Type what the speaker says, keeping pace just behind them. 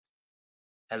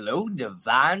Hello,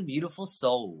 divine, beautiful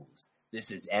souls.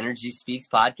 This is Energy Speaks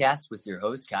Podcast with your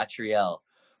host, Catriel.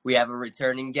 We have a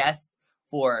returning guest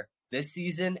for this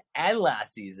season and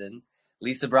last season,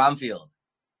 Lisa Bromfield.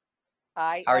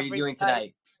 Hi, How are you doing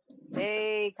tonight?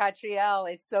 Hey, Catriel.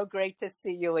 It's so great to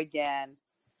see you again.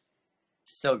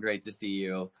 So great to see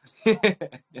you.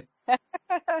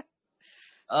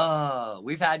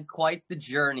 We've had quite the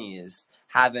journeys,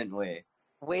 haven't we?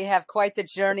 We have quite the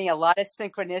journey, a lot of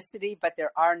synchronicity, but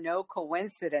there are no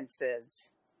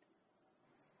coincidences.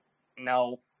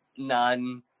 No,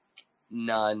 none.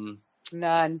 None.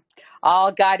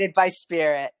 All guided by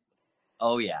spirit.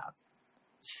 Oh, yeah.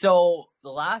 So the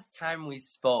last time we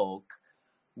spoke,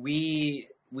 we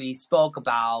spoke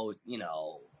about,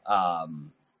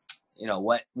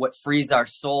 what frees our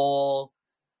soul.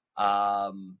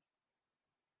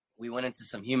 We went into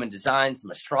some human design,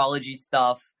 some astrology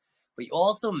stuff. But you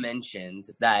also mentioned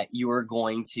that you were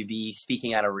going to be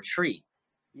speaking at a retreat.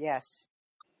 Yes.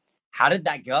 How did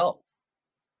that go?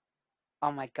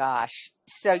 Oh my gosh.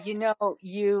 So,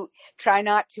 you try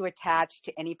not to attach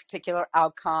to any particular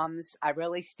outcomes. I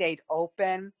really stayed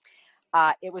open.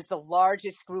 It was the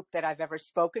largest group that I've ever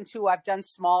spoken to. I've done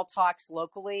small talks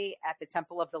locally at the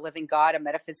Temple of the Living God, a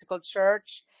metaphysical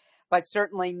church, but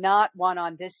certainly not one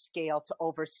on this scale to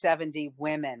over 70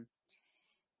 women.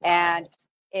 Wow. And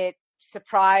it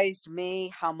surprised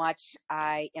me how much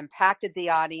I impacted the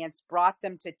audience, brought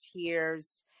them to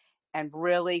tears, and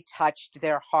really touched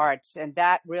their hearts. And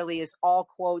that really is all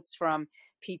quotes from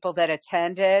people that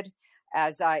attended,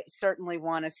 as I certainly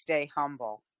want to stay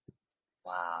humble.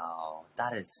 Wow,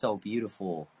 that is so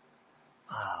beautiful.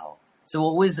 Wow. So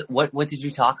what did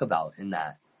you talk about in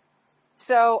that?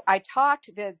 So I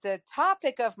talked, the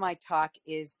topic of my talk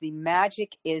is the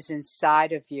magic is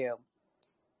inside of you.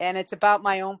 And it's about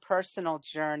my own personal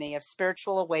journey of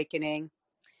spiritual awakening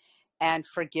and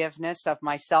forgiveness of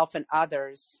myself and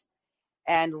others,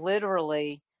 and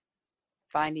literally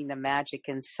finding the magic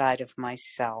inside of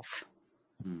myself.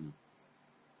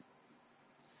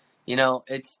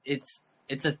 It's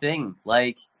a thing.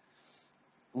 Like,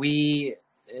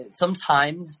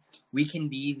 sometimes we can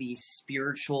be these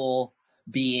spiritual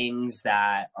beings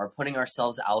that are putting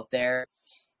ourselves out there,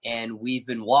 and we've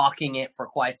been walking it for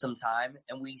quite some time,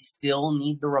 and we still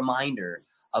need the reminder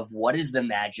of what is the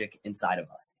magic inside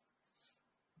of us.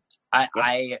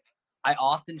 I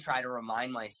often try to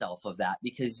remind myself of that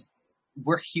because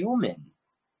we're human,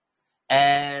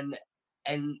 and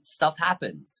stuff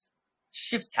happens,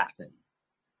 shifts happen,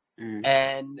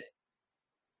 and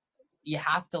you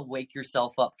have to wake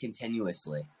yourself up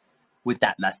continuously with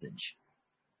that message.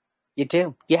 You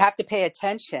do. You have to pay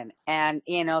attention. And,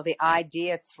 the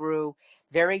idea through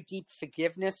very deep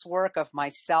forgiveness work of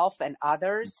myself and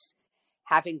others,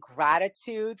 having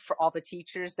gratitude for all the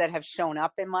teachers that have shown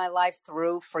up in my life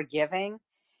through forgiving,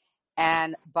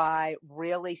 and by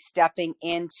really stepping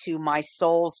into my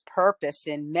soul's purpose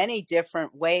in many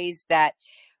different ways that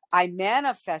I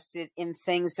manifested in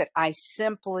things that I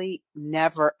simply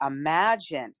never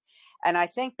imagined. And I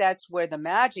think that's where the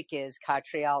magic is,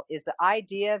 Catriel, is the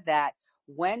idea that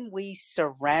when we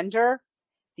surrender,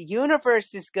 the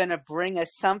universe is going to bring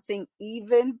us something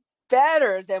even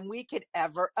better than we could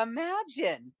ever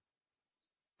imagine.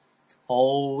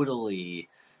 Totally.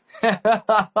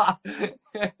 I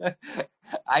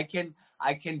can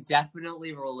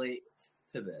definitely relate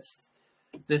to this.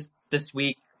 This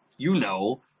week,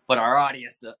 but our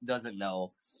audience doesn't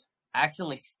know. I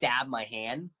accidentally stabbed my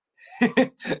hand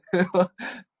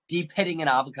deep hitting an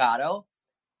avocado.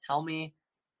 Tell me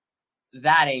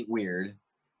that ain't weird.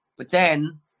 But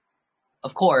then,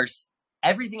 of course,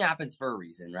 everything happens for a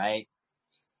reason, right?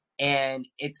 And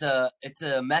it's a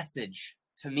message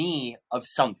to me of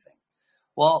something.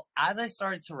 Well, as I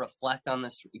started to reflect on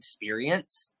this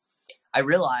experience, I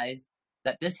realized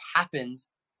that this happened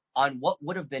on what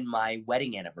would have been my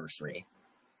wedding anniversary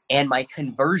and my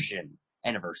conversion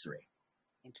anniversary.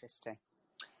 Interesting.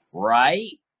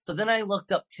 Right? So then I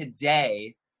looked up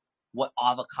today what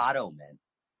avocado meant,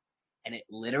 and it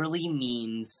literally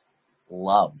means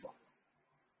love.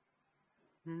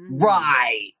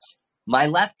 Right. My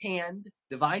left hand,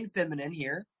 divine feminine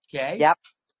here, okay? Yep.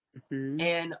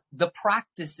 And the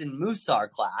practice in Musar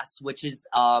class, which is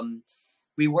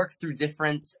we work through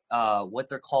different what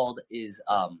they're called is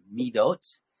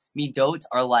midot. Midot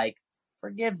are like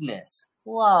forgiveness,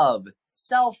 love,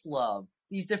 self-love,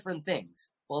 these different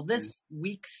things. Well, this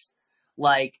week's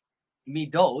like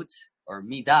midot, or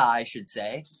mida, I should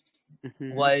say,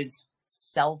 was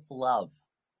self-love.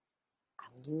 I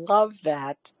love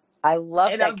that. I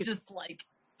love and that. I'm just like,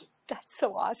 that's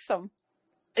so awesome.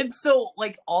 And so,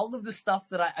 like, all of the stuff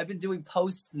that I've been doing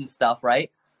posts and stuff,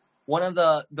 right? One of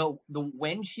the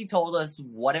when she told us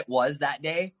what it was that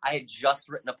day, I had just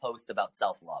written a post about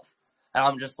self-love. And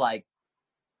I'm just like,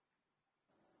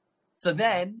 so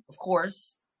then, of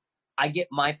course, I get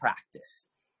my practice.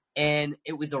 And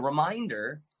it was a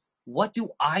reminder, what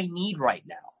do I need right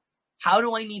now? How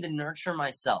do I need to nurture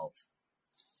myself?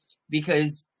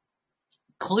 Because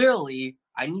clearly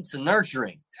I need some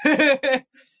nurturing.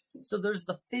 So there's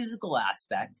the physical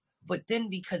aspect, but then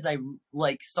because I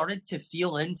like started to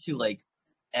feel into like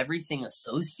everything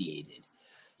associated,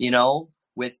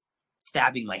 with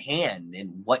stabbing my hand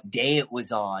and what day it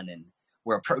was on, and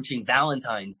we're approaching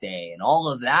Valentine's Day and all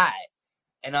of that.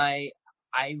 And I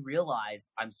realized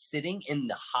I'm sitting in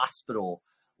the hospital,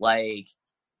 like,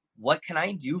 what can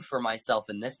I do for myself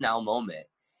in this now moment?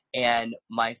 And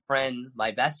my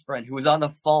best friend, who was on the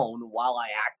phone while I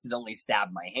accidentally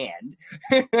stabbed my hand,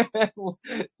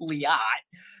 Liat,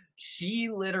 she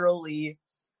literally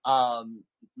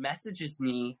messages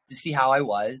me to see how I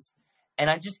was. And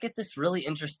I just get this really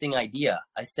interesting idea.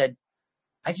 I said,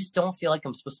 I just don't feel like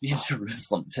I'm supposed to be in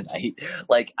Jerusalem tonight.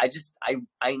 Like, I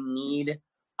need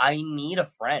a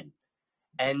friend.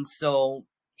 And so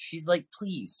she's like,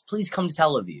 please come to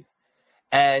Tel Aviv.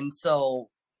 And so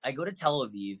I go to Tel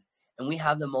Aviv, and we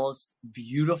have the most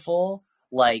beautiful,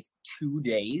 like, 2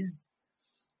 days.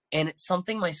 And it's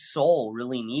something my soul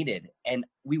really needed. And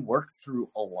we worked through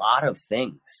a lot of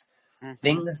things,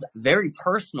 very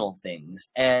personal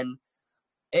things. And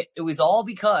it was all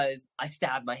because I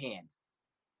stabbed my hand.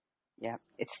 Yeah,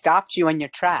 it stopped you in your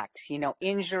tracks.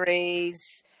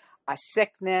 Injuries, a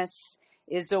sickness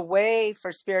is a way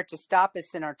for spirit to stop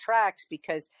us in our tracks,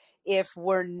 because if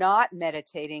we're not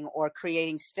meditating or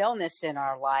creating stillness in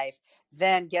our life,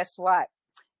 then guess what?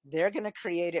 They're going to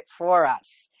create it for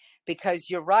us. Because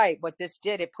you're right, what this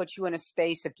did, it put you in a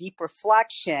space of deep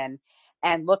reflection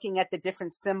and looking at the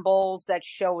different symbols that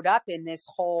showed up in this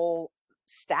whole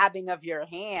stabbing of your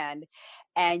hand,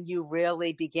 and you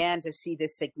really began to see the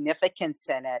significance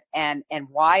in it and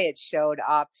why it showed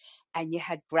up, and you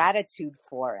had gratitude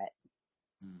for it.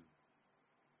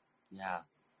 Yeah.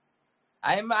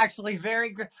 I'm actually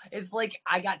it's like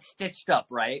I got stitched up,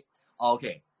 right?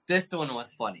 Okay, this one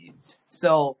was funny.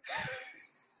 So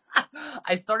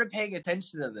I started paying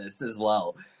attention to this as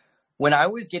well. When I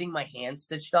was getting my hand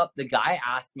stitched up, the guy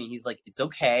asked me, he's like, it's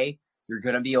okay, you're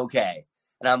gonna be okay.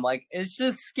 And I'm like, it's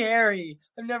just scary.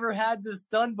 I've never had this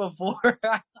done before.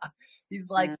 He's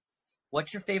like,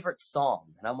 what's your favorite song?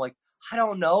 And I'm like, I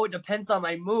don't know. It depends on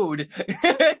my mood.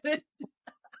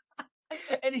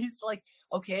 And he's like,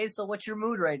 okay, so what's your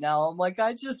mood right now? I'm like,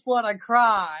 I just want to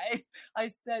cry. I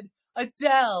said,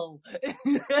 Adele.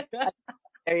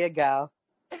 There you go.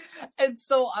 And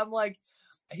so I'm like,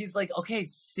 he's like, okay,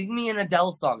 sing me an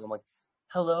Adele song. I'm like,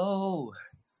 hello,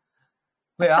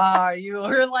 where are you?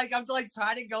 Or like, I'm like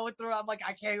trying to go through. I'm like,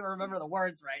 I can't even remember the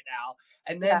words right now.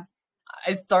 And then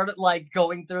I started like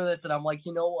going through this, and I'm like,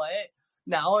 you know what?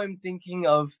 Now I'm thinking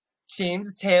of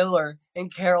James Taylor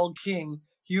and Carole King.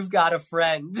 You've got a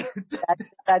friend.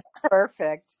 That's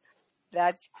perfect.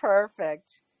 That's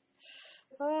perfect.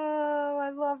 Oh, I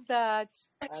love that.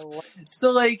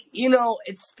 So, like,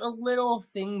 it's the little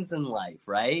things in life,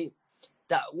 right,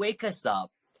 that wake us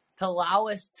up to allow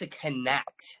us to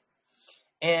connect.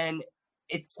 And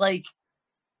it's like,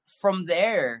 from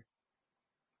there,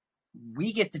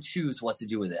 we get to choose what to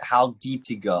do with it, how deep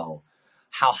to go,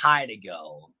 how high to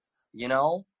go,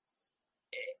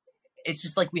 It's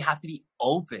just like we have to be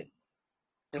open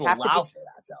to allow for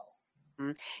that,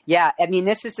 though. Yeah, I mean,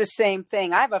 this is the same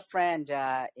thing. I have a friend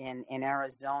in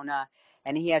Arizona,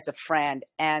 and he has a friend,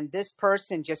 and this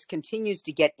person just continues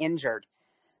to get injured,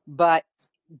 but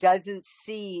doesn't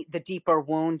see the deeper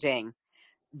wounding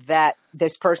that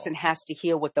this person has to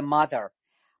heal with the mother.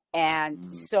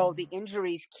 And so the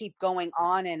injuries keep going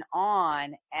on, and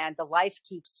the life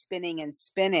keeps spinning and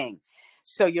spinning.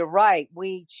 So you're right.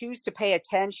 We choose to pay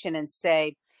attention and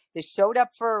say, this showed up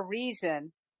for a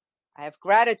reason. I have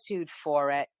gratitude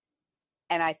for it.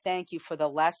 And I thank you for the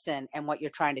lesson and what you're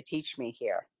trying to teach me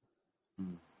here.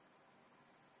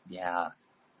 Yeah.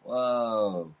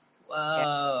 Whoa.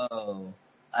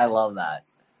 I love that.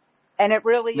 And it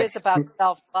really is about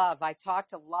self-love. I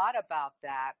talked a lot about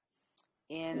that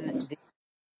in the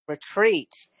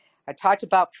retreat. I talked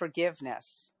about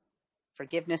forgiveness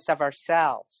of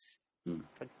ourselves,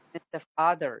 forgiveness of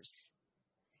others,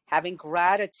 having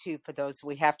gratitude for those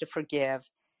we have to forgive,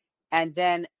 and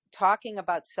then talking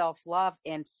about self-love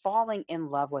and falling in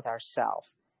love with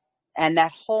ourselves. And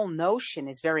that whole notion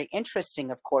is very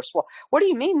interesting, of course. Well, what do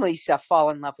you mean, Lisa, fall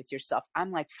in love with yourself?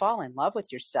 I'm like, fall in love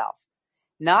with yourself.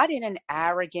 not in an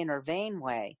arrogant or vain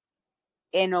way,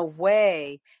 in a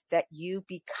way that you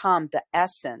become the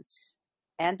essence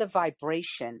and the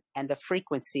vibration and the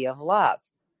frequency of love,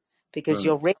 because Mm.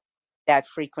 you'll radiate that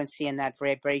frequency and that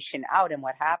vibration out. And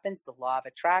what happens? The law of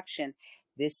attraction.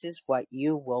 This is what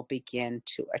you will begin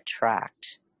to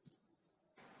attract.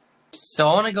 So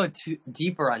I want to go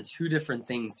deeper on two different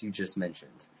things you just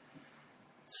mentioned.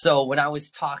 So when I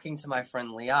was talking to my friend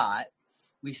Liat,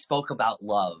 we spoke about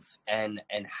love and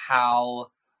how,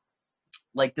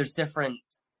 like, there's different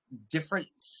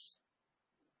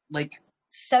like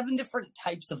 7 different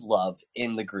types of love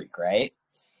in the Greek, right?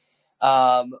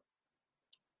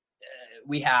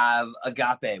 We have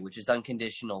agape, which is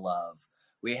unconditional love.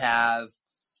 We have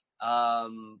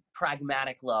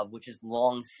pragmatic love, which is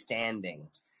long-standing,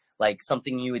 like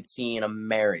something you would see in a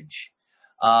marriage.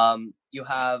 You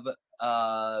have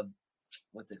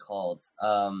what's it called?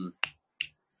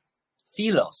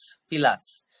 Philos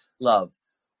love,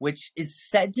 which is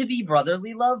said to be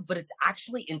brotherly love, but it's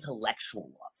actually intellectual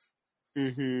love.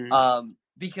 Mm-hmm.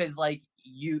 Because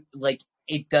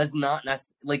it does not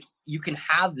necessarily, you can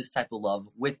have this type of love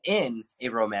within a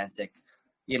romantic,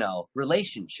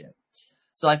 relationship.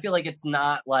 So I feel like it's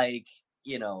not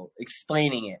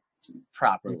explaining it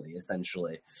properly,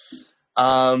 essentially.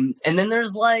 And then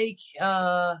there's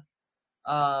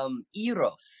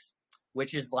eros,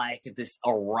 which is like this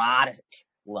erotic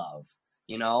love,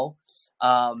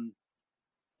 I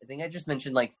think I just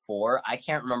mentioned 4. I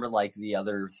can't remember the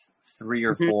other 3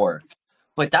 or 4,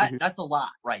 but that's a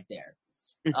lot right there.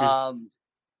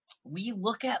 We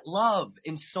look at love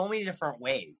in so many different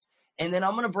ways. And then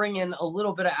I'm going to bring in a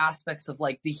little bit of aspects of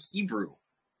the Hebrew,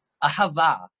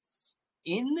 ahava.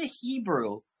 In the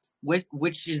Hebrew,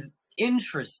 which is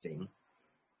interesting,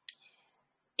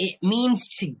 it means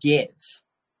to give.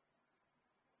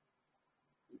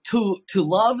 To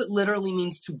love literally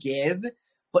means to give,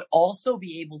 but also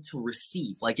be able to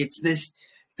receive. It's this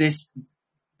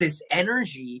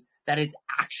energy that is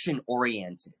action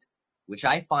oriented, which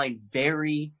I find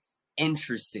very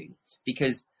interesting,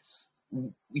 because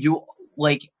you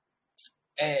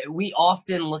we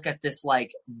often look at this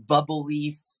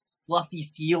bubbly, fluffy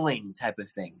feeling type of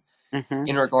thing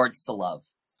in regards to love.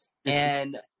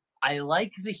 And I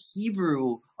like the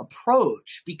Hebrew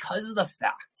approach because of the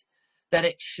fact that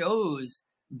it shows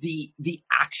the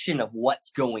action of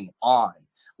what's going on.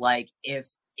 The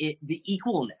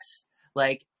equalness,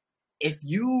 if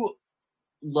you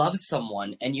love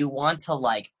someone and you want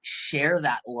to share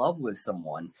that love with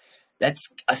someone, that's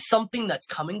something that's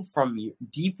coming from you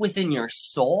deep within your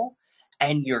soul,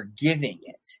 and you're giving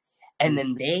it, and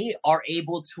then they are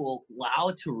able to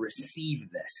allow to receive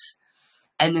this,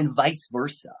 and then vice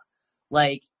versa.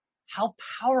 How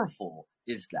powerful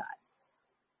is that?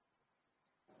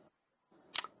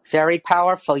 Very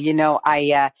powerful.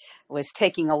 I was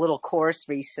taking a little course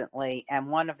recently,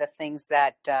 and one of the things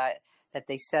that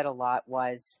they said a lot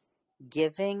was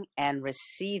giving and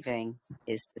receiving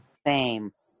is the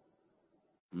same.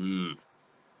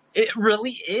 It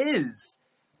really is.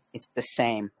 It's the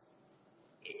same.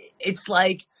 It's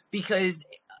because,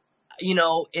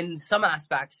 in some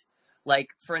aspects,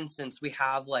 for instance, we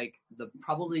have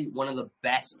probably one of the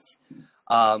best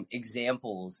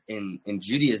examples in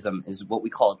Judaism is what we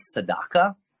call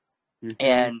tzedakah.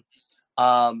 And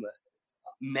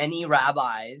many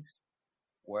rabbis,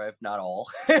 or if not all,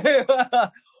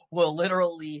 will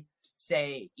literally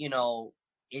say,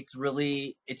 it's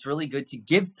really good to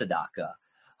give tzedakah.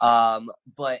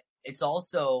 But it's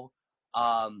also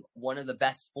one of the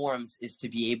best forms is to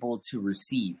be able to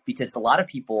receive, because a lot of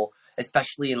people,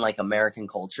 especially in American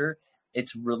culture,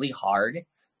 it's really hard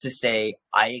to say,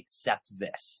 I accept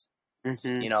this,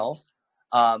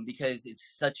 because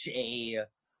it's such a,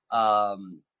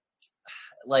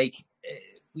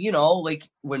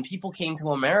 when people came to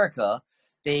America,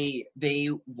 they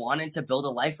wanted to build a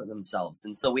life for themselves.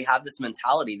 And so we have this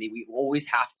mentality that we always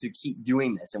have to keep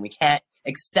doing this, and we can't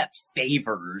accept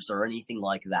favors or anything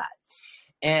like that.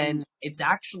 And it's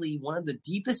actually one of the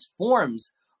deepest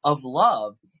forms of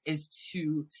love is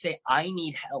to say, I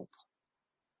need help,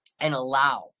 and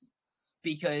allow.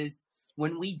 Because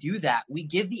when we do that, we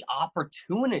give the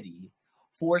opportunity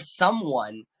for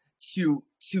someone to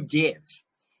give.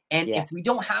 And if we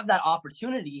don't have that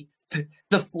opportunity,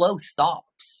 the flow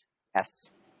stops.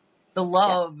 Yes. The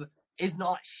love is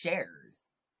not shared.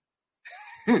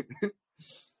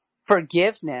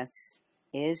 Forgiveness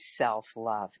is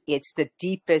self-love. It's the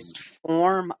deepest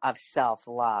form of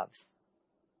self-love.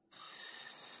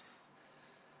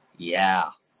 Yeah.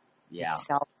 It's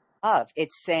self-love.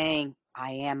 It's saying,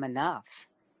 I am enough.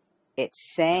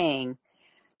 It's saying,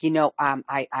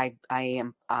 I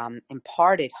am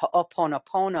imparted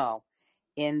Ho'oponopono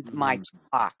in my Mm,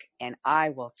 talk, and I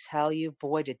will tell you,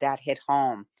 boy, did that hit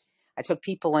home. I took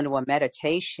people into a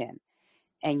meditation,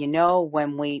 and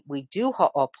when we do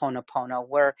Ho'oponopono,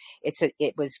 where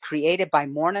it was created by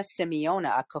Morna Simeona,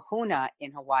 a kahuna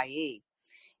in Hawaii,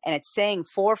 and it's saying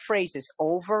 4 phrases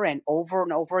over and over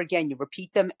and over again. You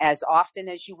repeat them as often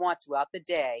as you want throughout the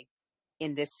day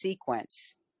in this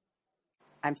sequence.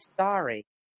 I'm sorry.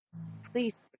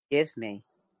 Please forgive me.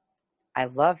 I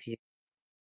love you.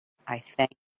 I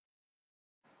thank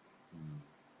you. mm.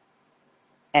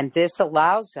 And this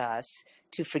allows us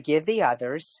to forgive the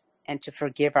others and to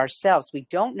forgive ourselves. We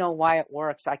don't know why it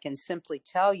works. I can simply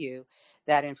tell you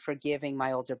that in forgiving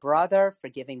my older brother,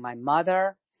 forgiving my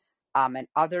mother, and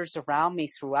others around me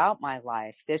throughout my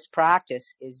life, this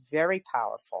practice is very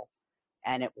powerful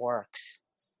and it works.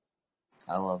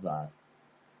 I love that.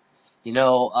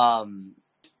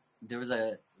 There was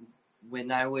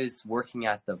when I was working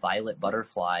at the Violet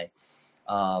Butterfly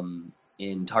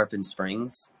in Tarpon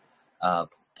Springs,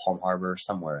 Palm Harbor,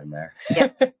 somewhere in there. Yeah.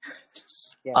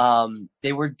 Yeah.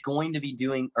 They were going to be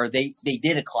doing, or they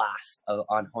did a class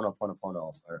on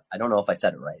Ho'oponopono, or I don't know if I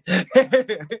said it right.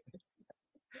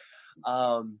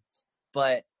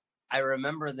 But I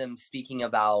remember them speaking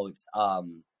about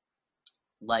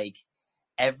like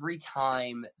every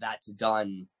time that's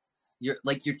done, you're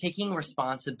taking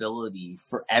responsibility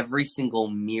for every single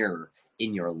mirror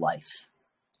in your life,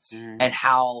 and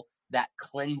how that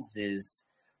cleanses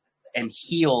and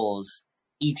heals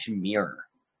each mirror.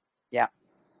 Yeah.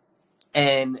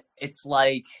 And it's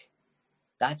like,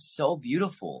 that's so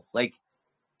beautiful. Like,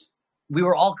 we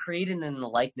were all created in the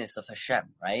likeness of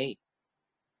Hashem, right?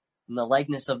 In the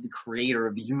likeness of the creator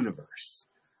of the universe.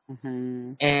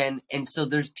 Mm-hmm. And so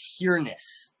there's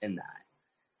pureness in that.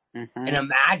 Mm-hmm. And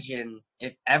imagine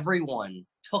if everyone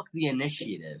took the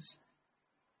initiative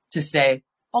to say,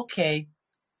 okay,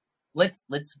 let's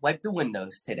wipe the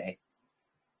windows today.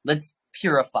 Let's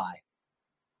purify.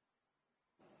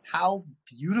 How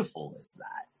beautiful is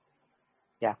that?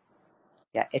 Yeah.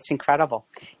 Yeah, it's incredible.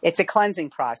 It's a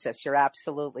cleansing process. You're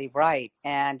absolutely right.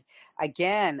 And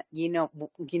again,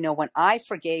 when I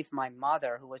forgave my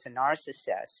mother, who was a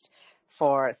narcissist,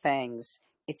 for things,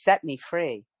 it set me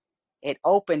free. It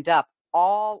opened up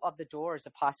all of the doors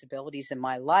of possibilities in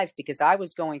my life because I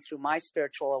was going through my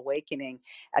spiritual awakening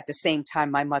at the same time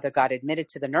my mother got admitted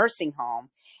to the nursing home,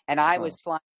 and I was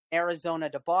flying from Arizona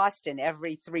to Boston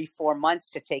every 3-4 months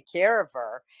to take care of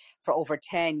her for over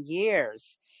 10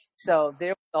 years. So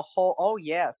there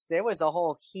was there was a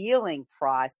whole healing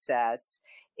process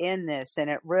in this, and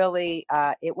it really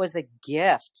it was a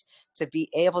gift to be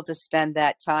able to spend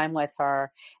that time with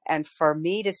her, and for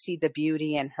me to see the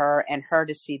beauty in her and her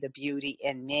to see the beauty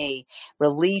in me,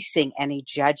 releasing any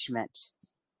judgment.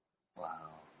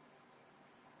 Wow.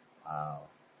 Wow.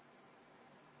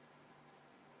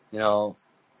 You know,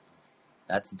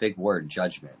 that's a big word,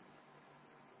 judgment.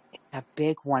 A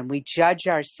big one. We judge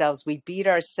ourselves. We beat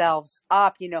ourselves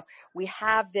up. We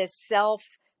have this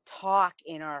self-talk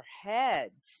in our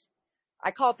heads.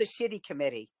 I call it the shitty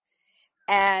committee.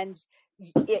 And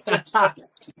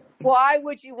why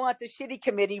would you want the shitty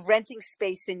committee renting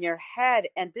space in your head?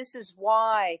 And this is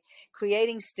why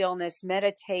creating stillness,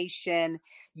 meditation,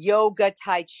 yoga,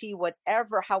 Tai Chi,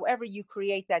 however you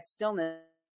create that stillness.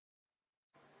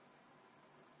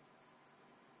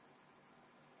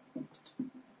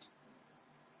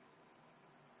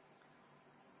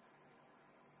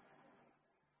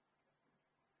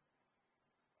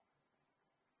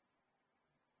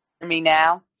 Me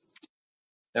now?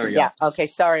 There we go. Yeah. Okay.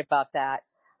 Sorry about that.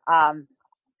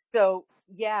 So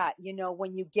yeah,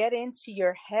 when you get into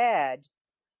your head,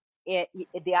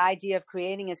 the idea of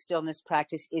creating a stillness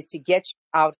practice is to get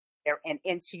you out there and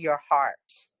into your heart,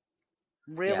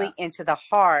 Yeah. really into the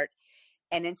heart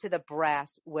and into the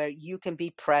breath, where you can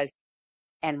be present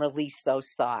and release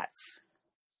those thoughts.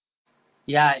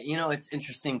 Yeah, it's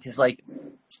interesting because, like,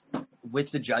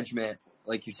 with the judgment,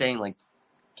 like you're saying, like,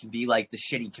 can be like the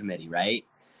shitty committee, right?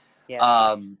 Yes.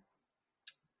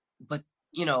 But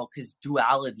because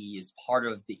duality is part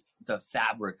of the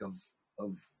fabric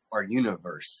of our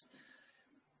universe,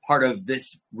 part of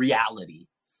this reality.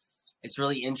 It's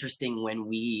really interesting when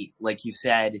we, like you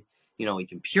said, we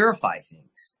can purify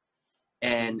things,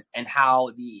 and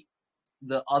how the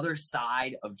other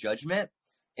side of judgment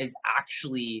is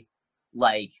actually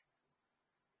like,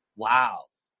 wow,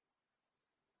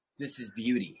 this is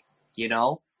beauty,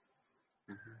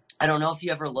 I don't know if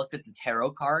you ever looked at the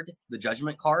tarot card, the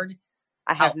judgment card.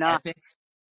 I have not. Epic.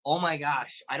 Oh my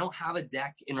gosh, I don't have a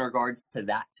deck in regards to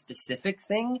that specific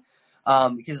thing,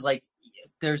 because, like,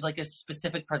 there's like a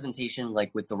specific presentation,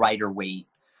 like with the Rider-Waite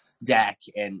deck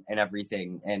and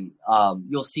everything, and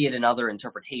you'll see it in other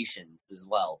interpretations as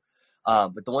well.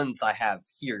 But the ones I have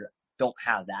here don't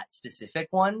have that specific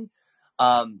one.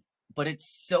 But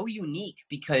it's so unique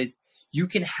because you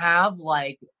can have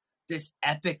like this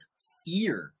epic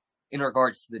fear in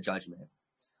regards to the judgment,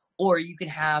 or you can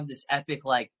have this epic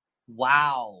like,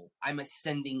 wow, I'm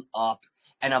ascending up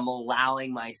and I'm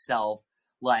allowing myself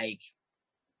like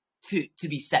to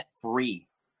be set free.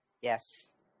 Yes.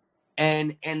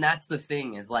 And that's the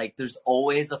thing, is like there's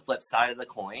always a flip side of the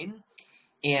coin,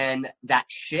 and that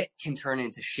shit can turn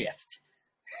into shift.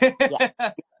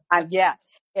 Yeah. Yeah.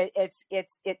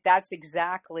 That's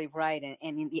exactly right.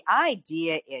 And the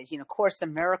idea is, Course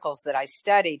in Miracles that I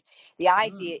studied, the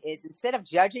idea is instead of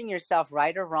judging yourself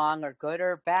right or wrong or good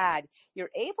or bad,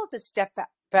 you're able to step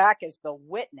back as the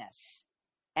witness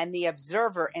and the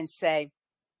observer and say,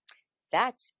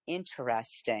 that's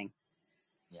interesting.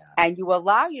 Yeah. And you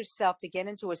allow yourself to get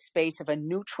into a space of a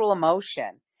neutral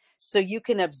emotion so you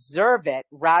can observe it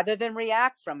rather than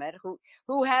react from it.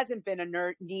 Who hasn't been a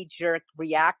knee-jerk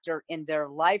reactor in their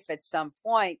life at some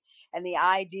point? And the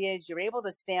idea is you're able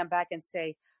to stand back and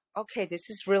say, okay, this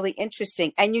is really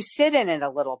interesting. And you sit in it a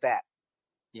little bit.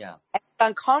 Yeah. It's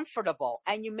uncomfortable,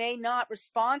 and you may not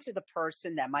respond to the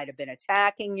person that might have been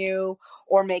attacking you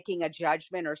or making a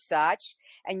judgment or such,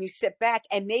 and you sit back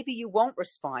and maybe you won't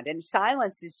respond, and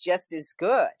silence is just as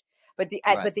good. But the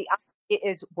idea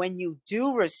is when you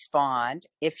do respond,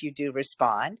 if you do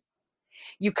respond,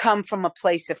 you come from a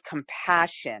place of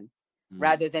compassion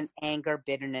rather than anger,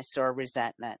 bitterness, or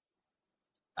resentment.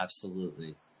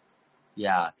 Absolutely.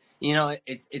 Yeah.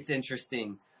 It's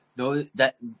interesting though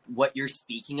that what you're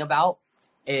speaking about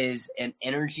is an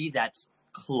energy that's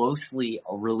closely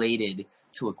related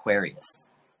to Aquarius.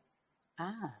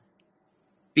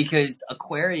 Because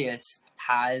Aquarius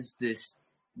has this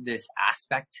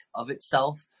aspect of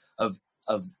itself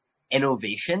of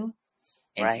innovation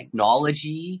and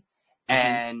technology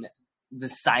and the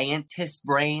scientist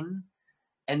brain.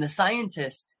 And the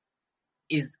scientist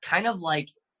is kind of like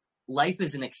life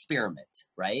is an experiment,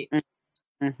 right?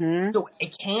 So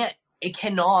it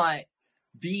cannot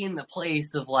be in the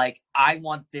place of like, I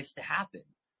want this to happen.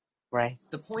 Right.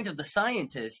 The point of the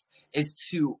scientist is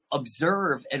to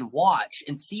observe and watch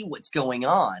and see what's going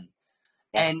on,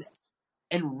 and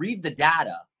read the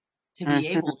data to be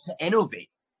able to innovate.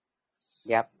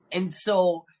 Yep. And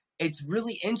so it's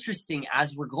really interesting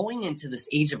as we're going into this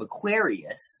age of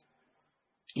Aquarius,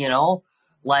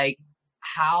 like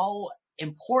how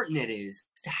important it is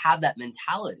to have that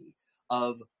mentality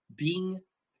of being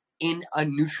in a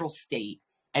neutral state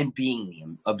and being the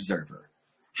observer.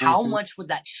 How much would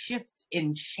that shift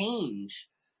and change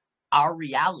our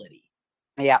reality?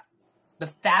 Yeah. The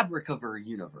fabric of our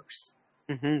universe.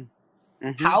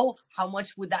 How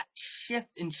much would that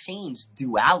shift and change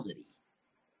duality?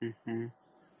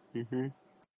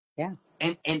 Yeah.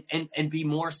 And be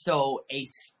more so a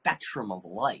spectrum of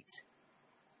light.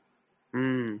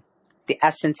 The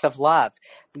essence of love.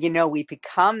 We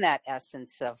become that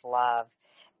essence of love.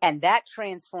 And that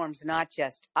transforms not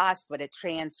just us, but it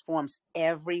transforms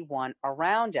everyone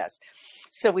around us.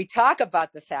 So we talk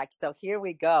about the fact, so here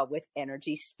we go with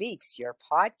Energy Speaks, your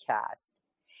podcast.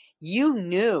 You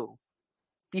knew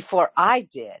before I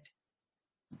did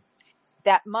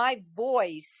that my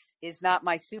voice is not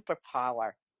my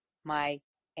superpower. My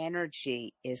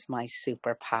energy is my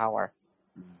superpower.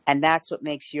 And that's what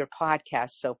makes your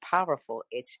podcast so powerful.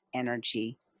 It's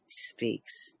Energy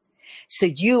Speaks. So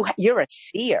you're a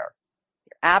seer.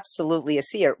 You're absolutely a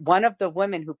seer. One of the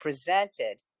women who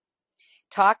presented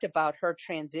talked about her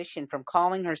transition from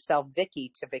calling herself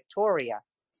Vicky to Victoria,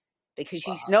 because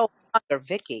she's no longer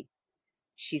Vicky.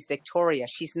 She's Victoria.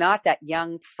 She's not that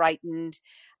young, frightened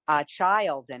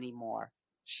child anymore.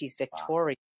 She's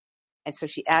Victoria. And so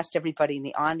she asked everybody in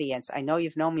the audience, I know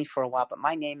you've known me for a while, but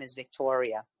my name is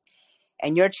Victoria.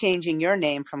 And you're changing your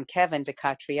name from Kevin to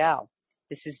Catriel.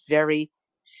 This is very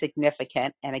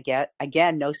significant. And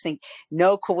again,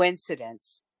 no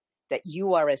coincidence that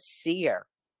you are a seer.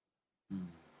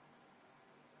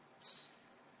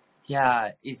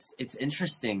 Yeah, it's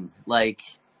interesting. Like,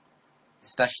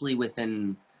 especially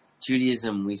within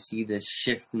Judaism, we see this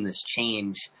shift and this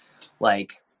change.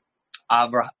 Like,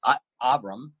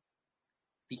 Abram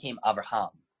became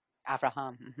Avraham.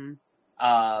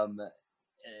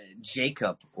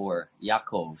 Jacob or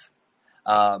Yaakov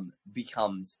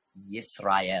becomes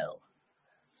Yisrael.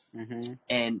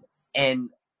 And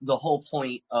the whole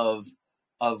point of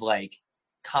like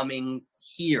coming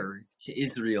here to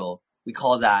Israel, we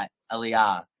call that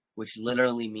Aliyah, which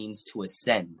literally means to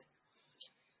ascend.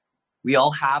 We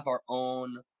all have our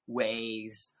own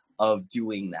ways of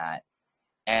doing that.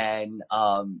 And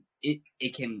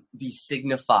it can be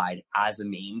signified as a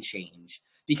name change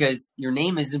because your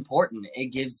name is important.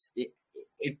 It's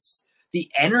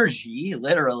the energy,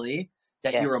 literally,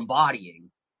 that you're Yes.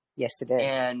 embodying. Yes, it is.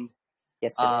 And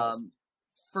Yes, it is.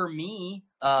 for me,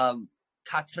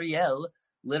 Catriel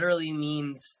literally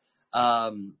means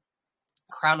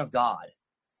crown of God.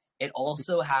 It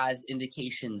also has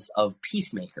indications of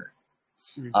peacemaker.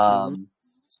 Mhm.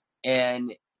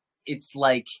 And it's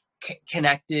like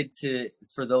connected to,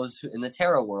 for those who, in the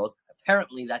tarot world,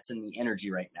 apparently that's in the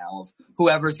energy right now of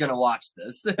whoever's going to watch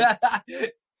this,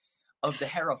 of the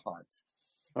Hierophant.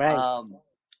 Right.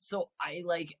 So I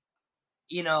like,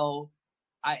 you know,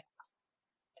 I,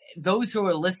 those who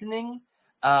are listening,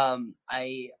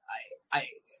 I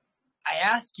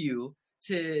ask you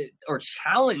to, or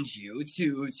challenge you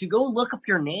to go look up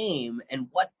your name and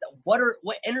what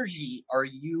energy are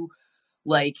you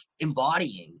like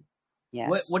embodying?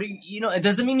 Yes. What do you know? It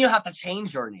doesn't mean you have to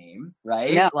change your name,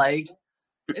 right? No. Like,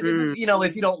 Mm-mm. you know,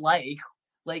 if you don't like,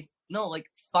 no, like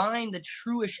find the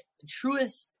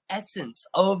truest essence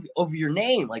of your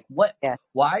name. Like, what? Yeah.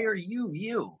 Why are you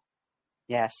you?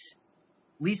 Yes.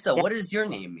 Lisa, Yeah. what does your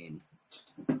name mean?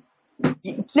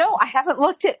 No, I haven't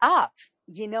looked it up.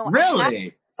 You know, I have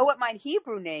Really? know what my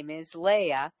Hebrew name is,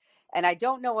 Leah, and I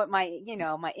don't know what my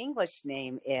English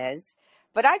name is.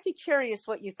 But I'd be curious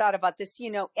what you thought about this.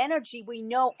 Energy. We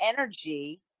know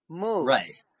energy Right.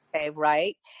 moves. Okay,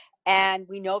 right, and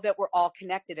we know that we're all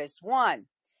connected as one.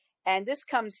 And this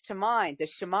comes to mind, the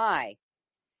Shemai,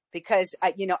 because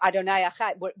Adonai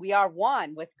Echad, we are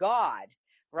one with God,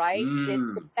 right? It's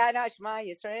Mm. Shema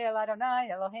Yisrael Adonai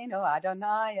Eloheinu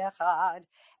Adonai Echad,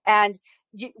 and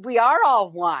we are all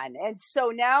one. And so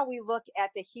now we look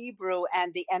at the Hebrew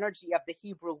and the energy of the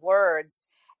Hebrew words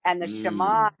and the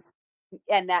Shema Mm.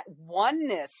 and that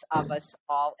oneness of us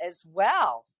all as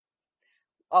well.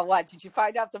 Oh, what? Did you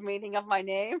find out the meaning of my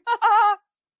name?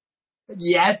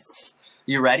 Yes.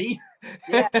 You ready?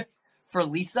 Yeah, For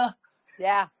Lisa,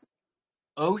 yeah.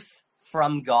 oath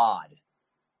from God.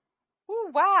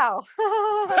 Ooh, wow.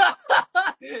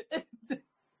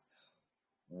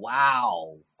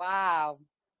 Wow. Wow.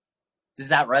 Does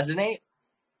that resonate?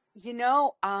 You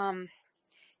know, I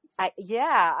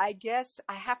guess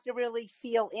I have to really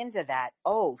feel into that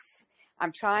oath.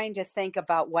 I'm trying to think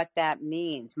about what that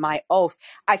means. My oath.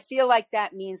 I feel like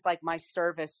that means like my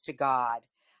service to God,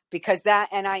 because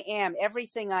and I am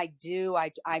everything I do.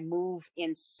 I move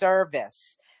in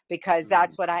service because Mm.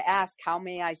 that's what I ask. How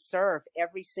may I serve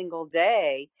every single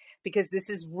day? Because this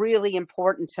is really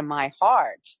important to my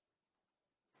heart.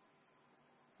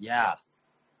 Yeah.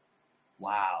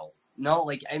 Wow. No,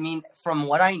 like, I mean, from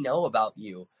what I know about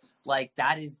you, like,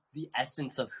 that is the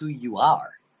essence of who you are.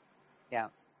 Yeah.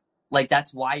 Like,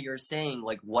 that's why you're saying,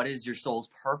 like, what is your soul's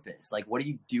purpose? Like, what are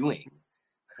you doing?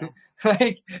 Yeah.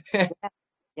 Like,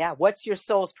 Yeah, what's your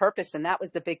soul's purpose? And that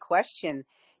was the big question.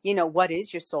 What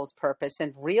is your soul's purpose?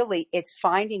 And really, it's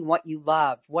finding what you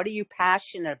love. What are you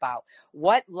passionate about?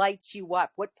 What lights you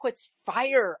up? What puts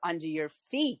fire under your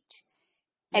feet?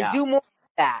 And yeah, do more of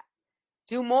that.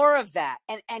 Do more of that.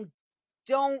 And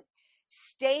don't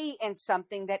stay in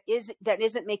something that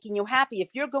isn't making you happy. If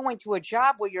you're going to a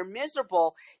job where you're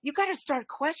miserable, you got to start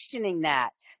questioning that.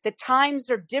 The times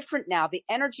are different now. The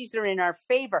energies are in our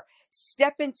favor.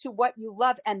 Step into what you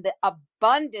love and the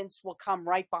abundance will come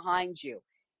right behind you.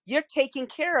 You're taken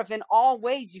care of in all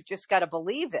ways. You've just got to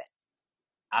believe it.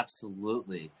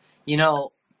 absolutely. You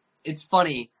know, it's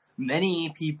funny. Many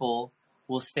people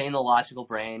will stay in the logical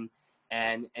brain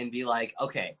and be like,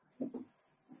 okay,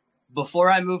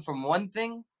 before I move from one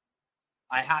thing,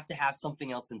 I have to have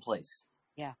something else in place.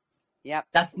 Yeah. Yep.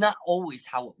 That's not always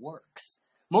how it works.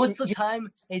 Most of the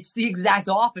time, it's the exact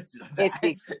opposite of It's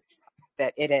that.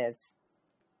 that it is.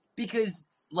 Because,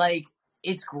 like,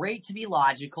 it's great to be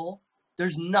logical.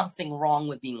 There's nothing wrong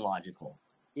with being logical.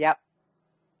 Yep.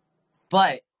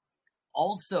 But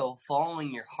also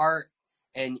following your heart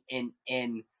and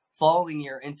following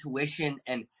your intuition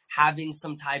and having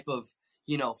some type of,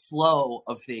 flow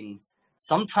of things.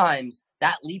 Sometimes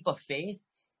that leap of faith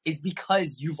is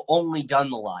because you've only done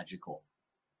the logical.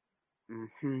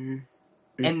 Mm-hmm.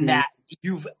 And Mm-hmm. that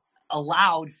you've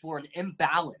allowed for an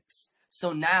imbalance.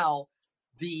 So now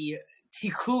the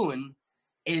tikkun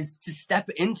is to step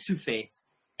into faith,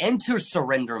 enter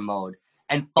surrender mode,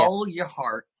 and Yeah. follow your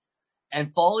heart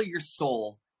and follow your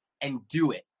soul and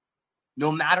do it, no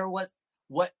matter what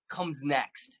comes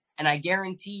next. And I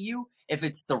guarantee you, if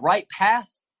it's the right path,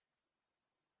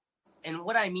 and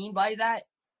what I mean by that,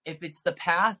 if it's the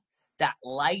path that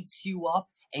lights you up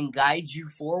and guide you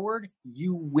forward,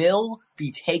 you will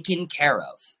be taken care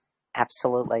of.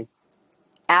 Absolutely.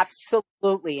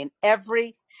 Absolutely. In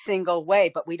every single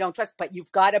way, but we don't trust. But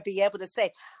you've got to be able to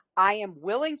say, I am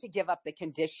willing to give up the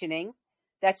conditioning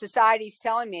that society's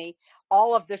telling me,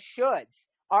 all of the shoulds.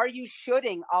 Are you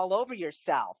shoulding all over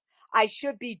yourself? I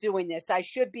should be doing this. I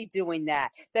should be doing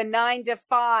that. The 9 to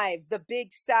 5, the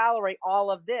big salary, all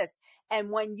of this.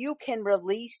 And when you can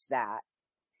release that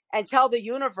and tell the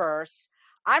universe,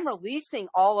 I'm releasing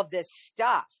all of this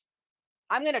stuff.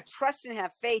 I'm going to trust and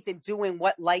have faith in doing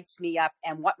what lights me up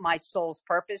and what my soul's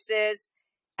purpose is.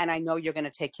 And I know you're going to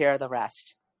take care of the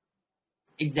rest.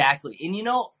 Exactly. And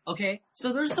okay,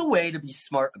 so there's a way to be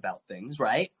smart about things,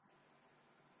 right?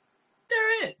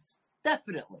 There is,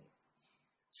 definitely.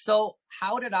 So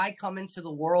how did I come into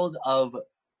the world of,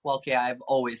 well, okay, I've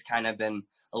always kind of been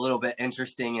a little bit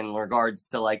interesting in regards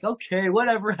to like, okay,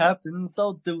 whatever happens,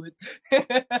 I'll do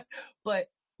it. But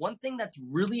one thing that's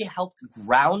really helped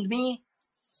ground me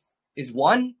is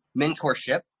 1,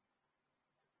 mentorship.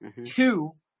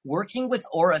 2, working with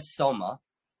Aura Soma,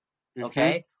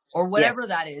 okay? Or whatever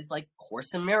that is, like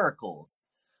Course in Miracles.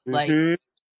 Like,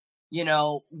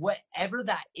 whatever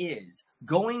that is,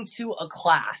 going to a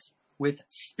class with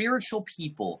spiritual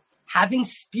people, having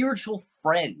spiritual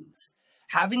friends,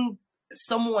 having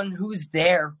someone who's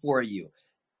there for you.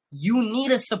 You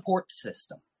need a support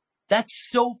system. That's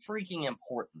so freaking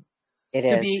important. It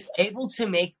to is. be able to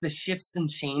make the shifts and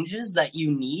changes that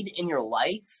you need in your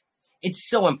life. It's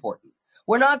so important.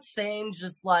 We're not saying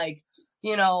just like,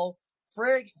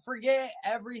 forget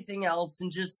everything else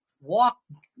and just walk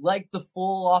like the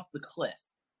fool off the cliff.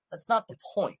 That's not the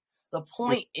point. The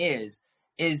point is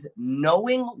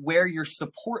knowing where your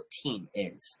support team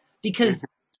is, because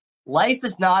life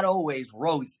is not always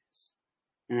roses.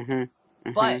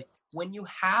 But when you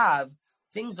have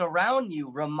things around you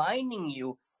reminding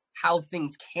you how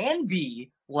things can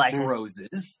be like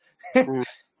roses,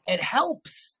 it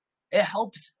helps. It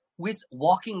helps with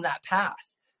walking that path,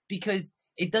 because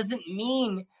it doesn't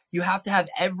mean you have to have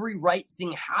every right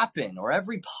thing happen or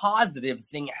every positive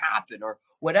thing happen or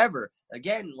whatever.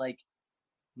 Again, like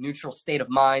neutral state of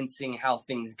mind, seeing how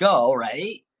things go,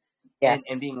 right? Yes.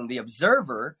 And being the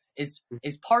observer is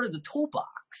part of the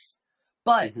toolbox.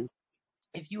 But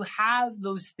if you have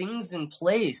those things in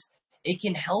place, it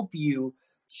can help you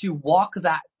to walk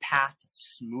that path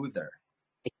smoother.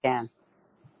 It can.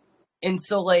 And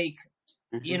so, like,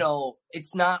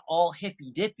 it's not all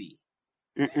hippy dippy.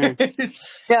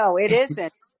 No, it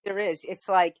isn't. There is. It's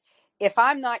like, if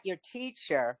I'm not your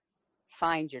teacher,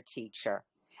 find your teacher.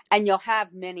 And you'll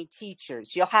have many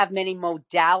teachers. You'll have many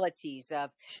modalities of,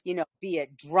 be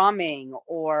it drumming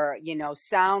or,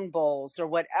 sound bowls or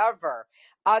whatever,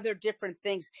 other different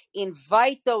things.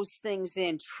 Invite those things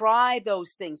in. Try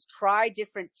those things. Try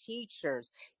different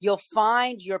teachers. You'll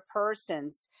find your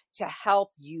persons to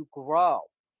help you grow.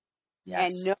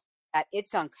 Yes. And know that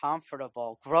it's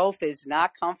uncomfortable. Growth is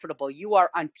not comfortable. You are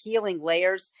unpeeling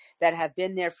layers that have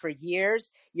been there for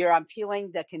years. You're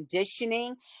unpeeling the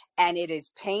conditioning, and it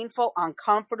is painful,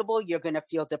 uncomfortable. You're going to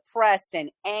feel depressed and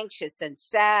anxious and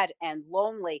sad and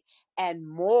lonely and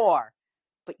more.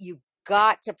 But you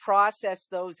got to process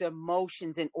those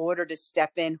emotions in order to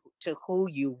step into who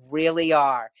you really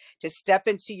are, to step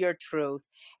into your truth,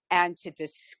 and to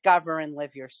discover and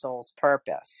live your soul's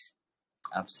purpose.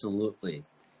 Absolutely.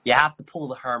 You have to pull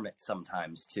the hermit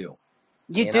sometimes too.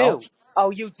 You do. Oh,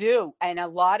 you do. And a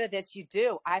lot of this you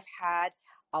do. I've had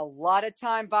a lot of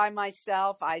time by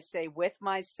myself. I say with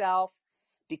myself,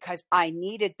 because I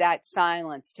needed that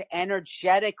silence to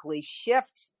energetically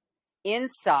shift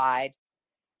inside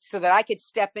so that I could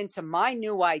step into my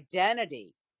new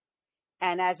identity.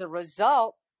 And as a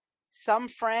result, some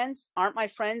friends aren't my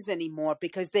friends anymore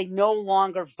because they no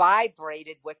longer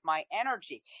vibrated with my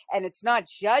energy. And it's not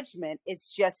judgment.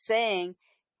 It's just saying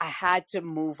I had to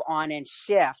move on and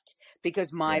shift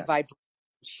because my vibration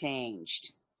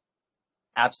changed.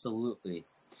 Absolutely.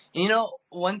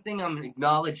 One thing I'm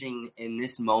acknowledging in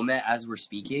this moment as we're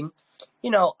speaking,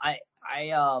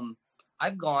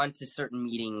 I've gone to certain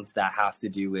meetings that have to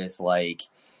do with like,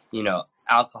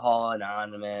 Alcohol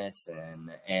Anonymous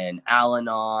and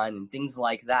Al-Anon and things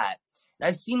like that. And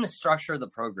I've seen the structure of the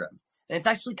program, and it's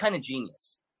actually kind of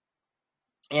genius.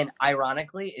 And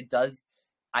ironically, it does.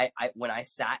 When I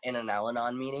sat in an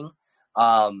Al-Anon meeting,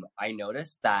 I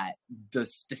noticed that the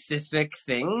specific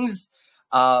things,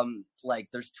 like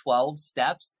there's 12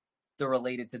 steps, they're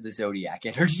related to the zodiac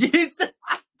energies.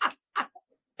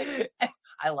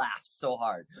 I laughed so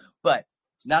hard, but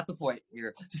not the point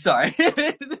here. Sorry.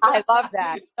 I love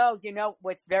that. Oh,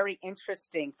 what's very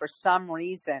interesting, for some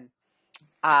reason,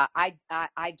 I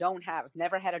don't have,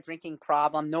 never had a drinking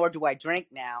problem, nor do I drink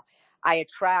now. I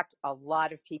attract a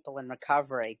lot of people in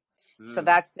recovery. So Mm.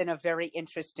 that's been a very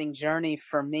interesting journey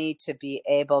for me to be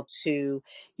able to,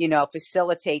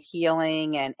 facilitate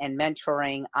healing and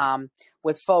mentoring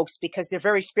with folks because they're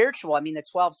very spiritual. I mean, the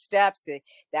 12 steps,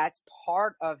 that's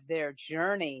part of their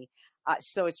journey.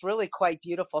 So it's really quite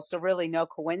beautiful. So really no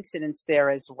coincidence there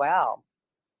as well.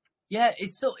 Yeah,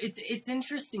 it's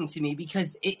interesting to me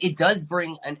because it does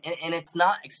bring and it's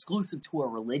not exclusive to a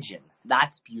religion.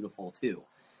 That's beautiful too.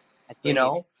 You Agreed.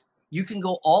 know, you can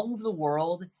go all over the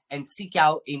world and seek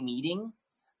out a meeting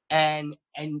and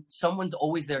someone's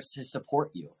always there to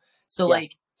support you. So Yes.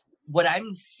 like what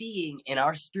I'm seeing in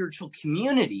our spiritual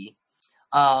community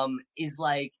is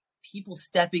like people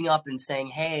stepping up and saying,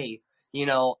 "Hey,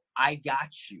 I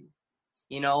got you."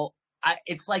 You know,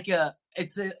 it's like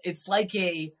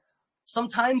a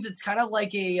sometimes it's kind of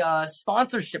like a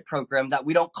sponsorship program that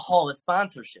we don't call a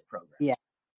sponsorship program. Yeah.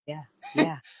 Yeah.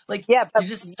 Yeah. Like Yeah. you But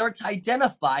just start to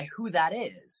identify who that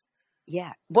is.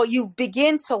 yeah. Well, you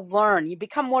begin to learn, you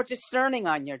become more discerning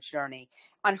on your journey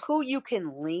on who you can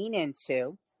lean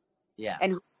into Yeah.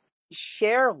 and who you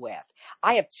share with.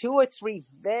 I have 2 or 3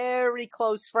 very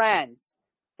close friends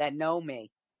that know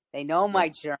me. They know Yeah. my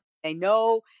journey. They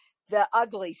know the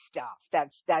ugly stuff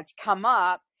that's come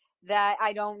up that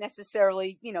I don't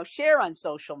necessarily, share on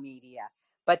social media.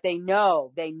 But they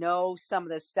know some of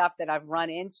the stuff that I've run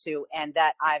into and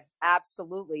that I've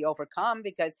absolutely overcome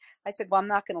because I said, well, I'm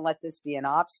not going to let this be an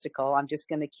obstacle. I'm just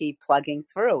going to keep plugging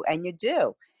through. And you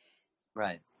do.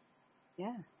 Right.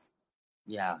 Yeah.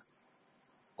 Yeah.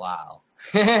 Wow.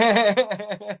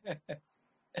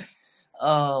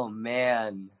 Oh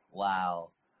man. Wow.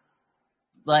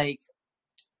 Like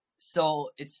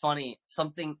so it's funny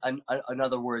something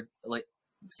another word like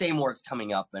same words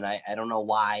coming up and I don't know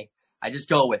why. I just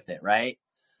go with it, right?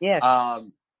 Yes.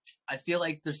 Um I feel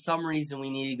like there's some reason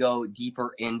we need to go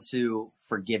deeper into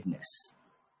forgiveness.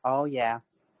 Oh, yeah.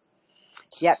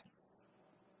 Yep.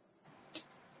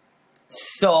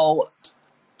 So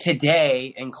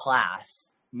today in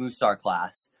class, Musar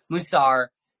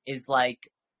is like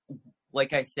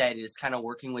I said, is kind of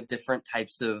working with different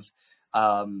types of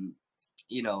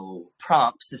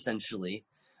prompts essentially.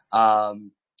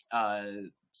 Um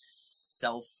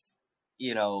self,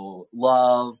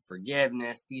 love,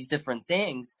 forgiveness, these different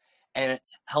things. And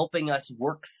it's helping us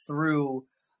work through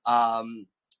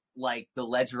like the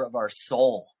ledger of our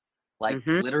soul, like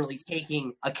Hmm. literally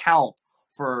taking account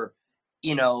for,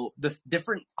 the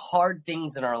different hard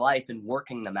things in our life and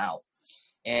working them out.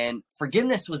 And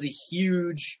forgiveness was a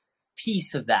huge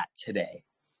piece of that today,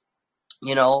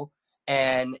 you know,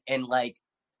 and like,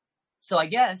 so I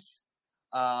guess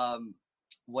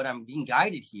what I'm being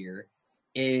guided here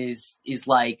is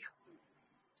like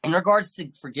in regards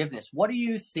to forgiveness, what do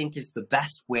you think is the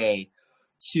best way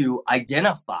to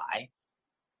identify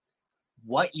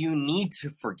what you need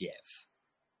to forgive?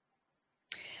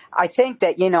 I think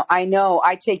that, I know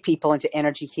I take people into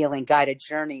energy healing guided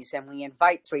journeys and we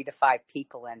invite 3 to 5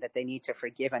 people in that they need to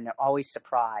forgive and they're always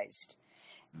surprised.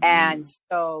 And Mm,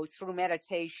 so through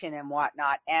meditation and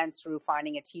whatnot, and through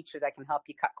finding a teacher that can help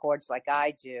you cut cords like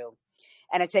I do,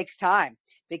 and it takes time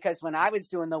because when I was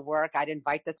doing the work, I'd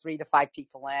invite the 3 to 5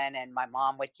 people in and my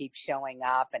mom would keep showing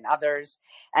up and others.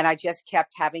 And I just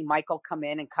kept having Michael come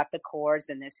in and cut the cords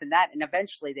and this and that. And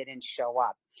eventually they didn't show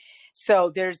up.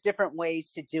 So there's different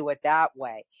ways to do it that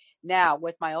way. Now,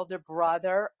 with my older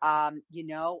brother, I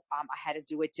had to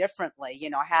do it differently.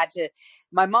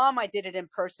 My mom, I did it in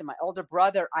person. My older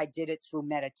brother, I did it through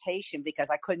meditation because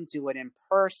I couldn't do it in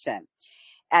person.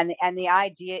 And the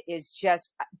idea is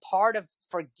just part of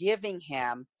forgiving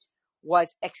him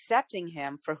was accepting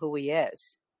him for who he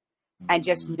is and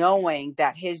just mm, knowing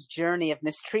that his journey of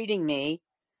mistreating me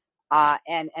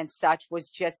and such was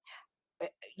just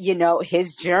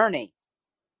his journey,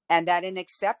 and that in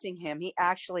accepting him, he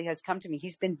actually has come to me.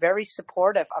 He's been very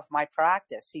supportive of my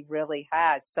practice. He really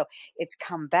has. So it's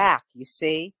come back, you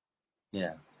see,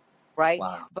 yeah. right?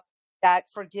 Wow. But that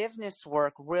forgiveness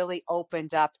work really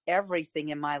opened up everything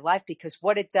in my life because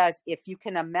what it does, if you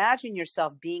can imagine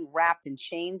yourself being wrapped in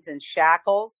chains and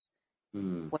shackles,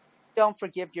 Mm, when you don't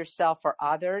forgive yourself or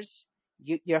others,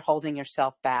 you're holding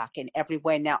yourself back in every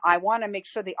way. Now, I want to make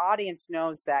sure the audience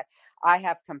knows that I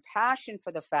have compassion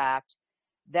for the fact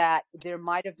that there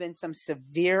might have been some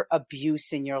severe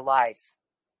abuse in your life.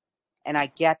 And I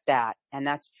get that. And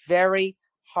that's very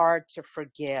hard to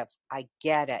forgive. I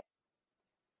get it.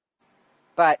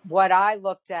 But what I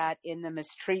looked at in the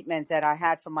mistreatment that I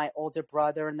had from my older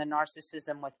brother and the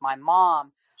narcissism with my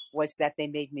mom was that they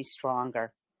made me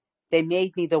stronger. They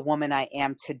made me the woman I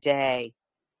am today.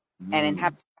 and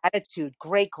have Mm. gratitude,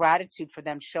 great gratitude for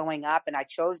them showing up. And I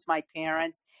chose my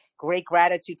parents, great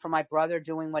gratitude for my brother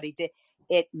doing what he did.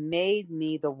 It made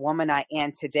me the woman I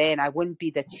am today. And I wouldn't be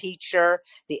the teacher,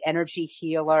 the energy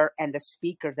healer, and the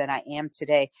speaker that I am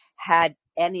today had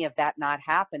any of that not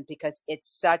happened, because it's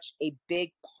such a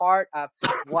big part of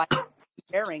what I'm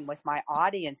sharing with my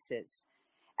audiences.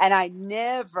 And I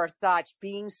never thought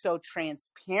being so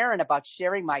transparent about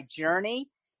sharing my journey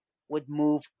would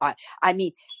move on. I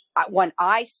mean, when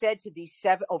I said to these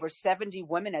over 70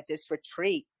 women at this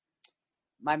retreat,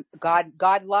 my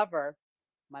God love her,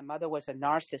 my mother was a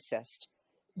narcissist.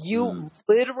 You Mm.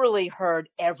 literally heard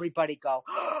everybody go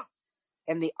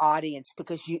in the audience,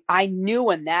 because I knew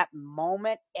in that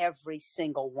moment every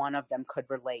single one of them could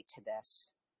relate to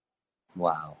this.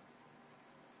 Wow.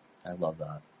 I love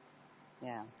that.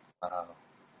 Yeah. Wow.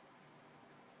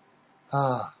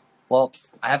 Well,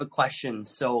 I have a question.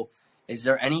 So, is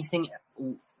there anything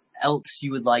else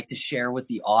you would like to share with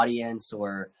the audience,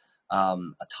 or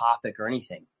a topic or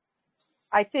anything?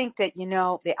 I think that,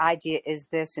 the idea is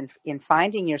this: in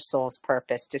finding your soul's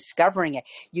purpose, discovering it,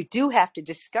 you do have to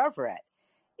discover it.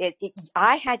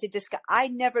 I had to discover. I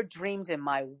never dreamed in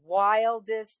my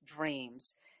wildest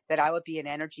dreams that I would be an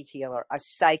energy healer, a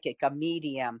psychic, a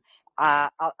medium,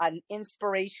 an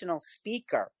inspirational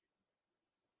speaker.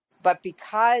 But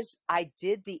because I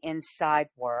did the inside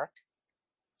work,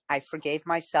 I forgave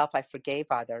myself, I forgave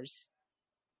others,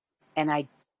 and I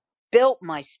built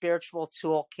my spiritual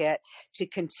toolkit to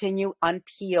continue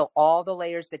unpeel all the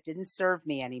layers that didn't serve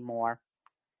me anymore.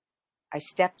 I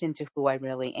stepped into who I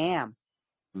really am.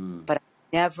 Mm. But I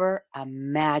never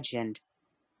imagined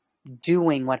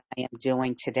doing what I am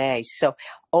doing today. So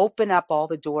open up all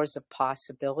the doors of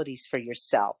possibilities for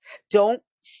yourself. Don't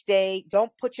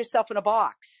put yourself in a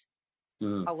box.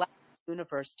 Mm. Allow the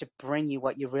universe to bring you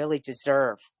what you really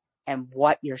deserve and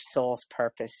what your soul's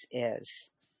purpose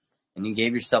is. And you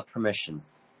gave yourself permission.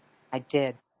 I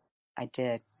did.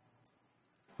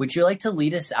 Would you like to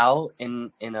lead us out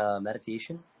in a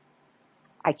meditation?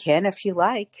 I can if you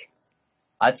like.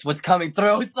 That's what's coming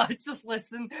through. So I just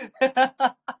listen.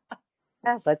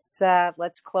 Yeah,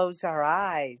 let's close our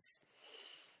eyes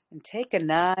and take a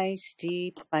nice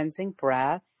deep cleansing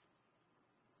breath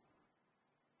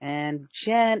and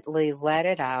gently let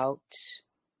it out.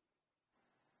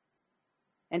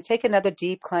 And take another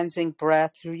deep cleansing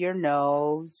breath through your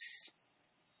nose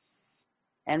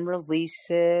and release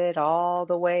it all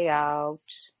the way out,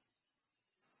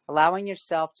 allowing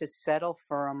yourself to settle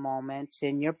for a moment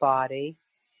in your body,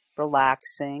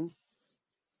 relaxing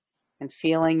and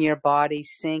feeling your body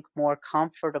sink more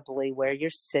comfortably where you're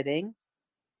sitting.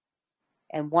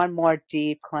 And one more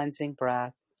deep cleansing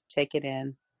breath. Take it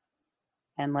in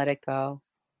and let it go.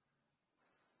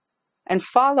 And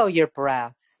follow your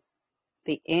breath,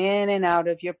 the in and out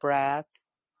of your breath,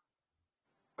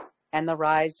 and the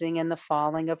rising and the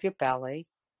falling of your belly,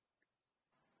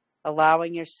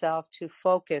 allowing yourself to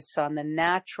focus on the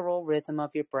natural rhythm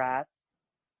of your breath.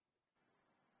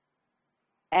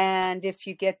 And if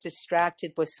you get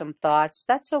distracted with some thoughts,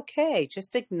 that's okay.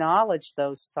 Just acknowledge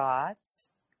those thoughts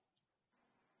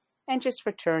and just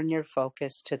return your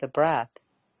focus to the breath.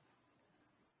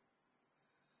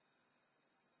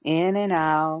 In and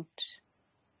out,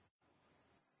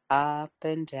 up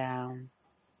and down,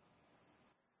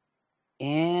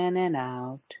 in and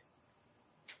out,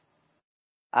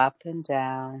 up and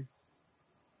down.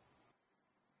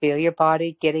 Feel your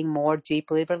body getting more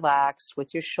deeply relaxed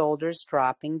with your shoulders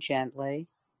dropping gently.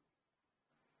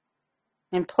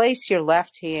 And place your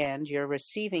left hand, your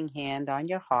receiving hand, on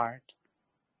your heart.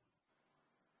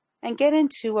 And get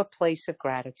into a place of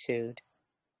gratitude.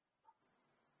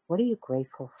 What are you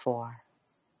grateful for?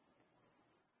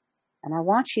 And I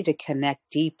want you to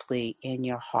connect deeply in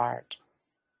your heart,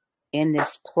 in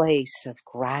this place of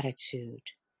gratitude.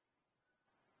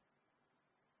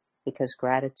 Because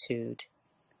gratitude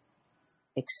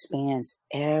expands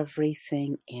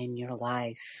everything in your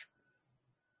life.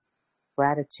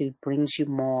 Gratitude brings you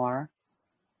more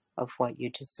of what you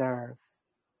deserve.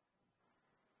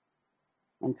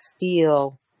 And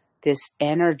feel this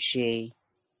energy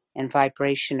and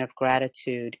vibration of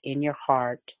gratitude in your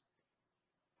heart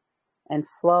and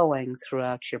flowing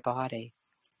throughout your body.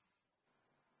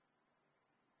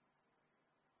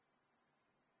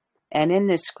 And in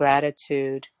this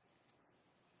gratitude,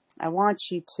 I want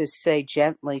you to say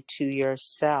gently to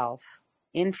yourself,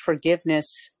 in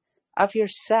forgiveness of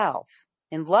yourself,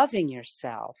 in loving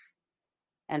yourself,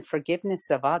 and forgiveness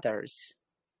of others,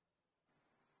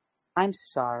 I'm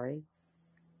sorry.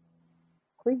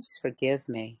 Please forgive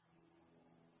me.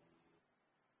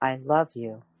 I love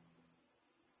you.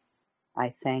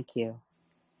 I thank you.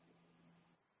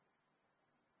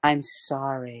 I'm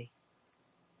sorry.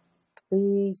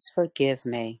 Please forgive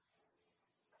me.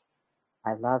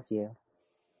 I love you.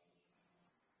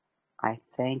 I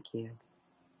thank you.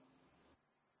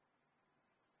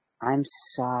 I'm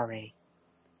sorry.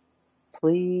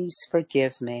 Please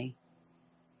forgive me.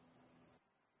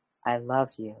 I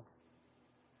love you.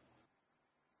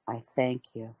 I thank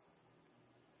you.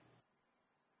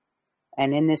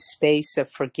 And in this space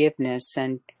of forgiveness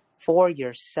and for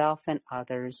yourself and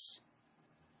others,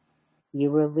 you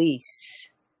release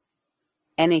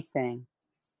anything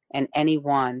and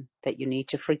anyone that you need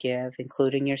to forgive,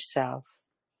 including yourself,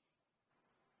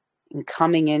 and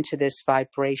coming into this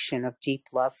vibration of deep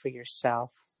love for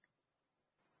yourself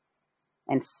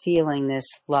and feeling this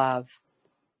love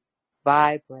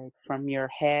vibrate from your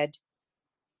head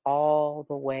all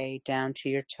the way down to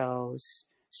your toes,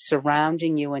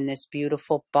 surrounding you in this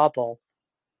beautiful bubble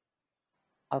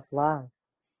of love.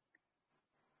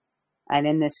 And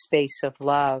in this space of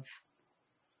love,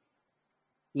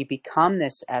 you become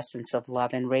this essence of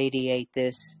love and radiate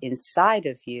this inside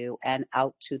of you and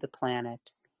out to the planet.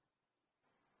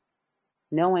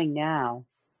 Knowing now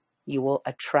you will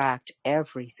attract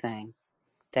everything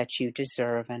that you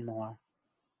deserve and more.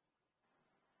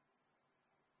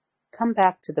 Come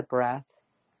back to the breath,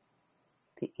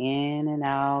 the in and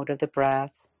out of the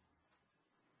breath,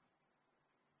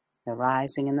 the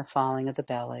rising and the falling of the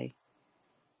belly.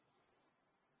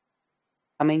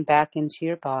 Coming back into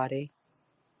your body,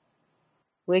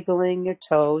 wiggling your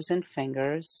toes and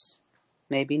fingers,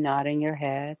 maybe nodding your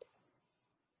head,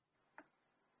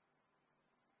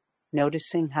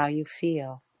 noticing how you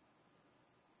feel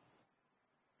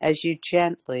as you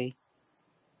gently,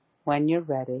 when you're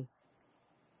ready,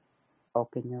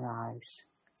 open your eyes.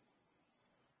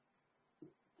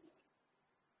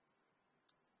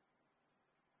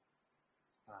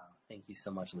 Wow, thank you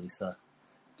so much, Lisa.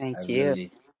 Thank you.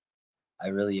 I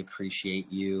really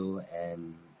appreciate you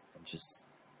and just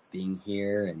being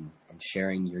here and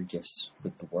sharing your gifts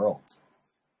with the world.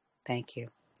 Thank you.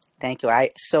 Thank you. I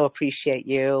so appreciate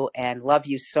you and love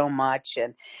you so much.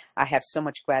 And I have so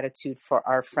much gratitude for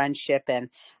our friendship. And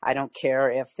I don't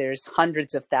care if there's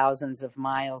hundreds of thousands of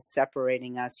miles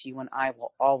separating us, you and I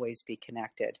will always be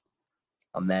connected.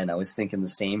 Amen. I was thinking the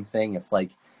same thing. It's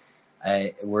like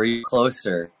we're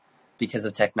closer because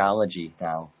of technology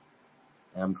now.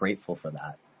 And I'm grateful for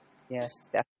that. Yes,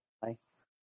 definitely.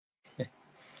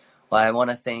 Well, I want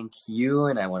to thank you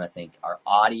and I want to thank our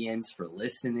audience for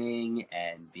listening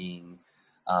and being,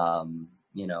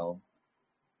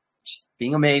 just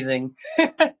being amazing.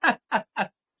 I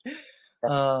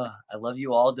love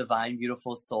you all, divine,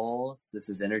 beautiful souls. This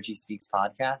is Energy Speaks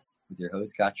Podcast with your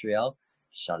host, Gatriel.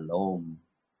 Shalom.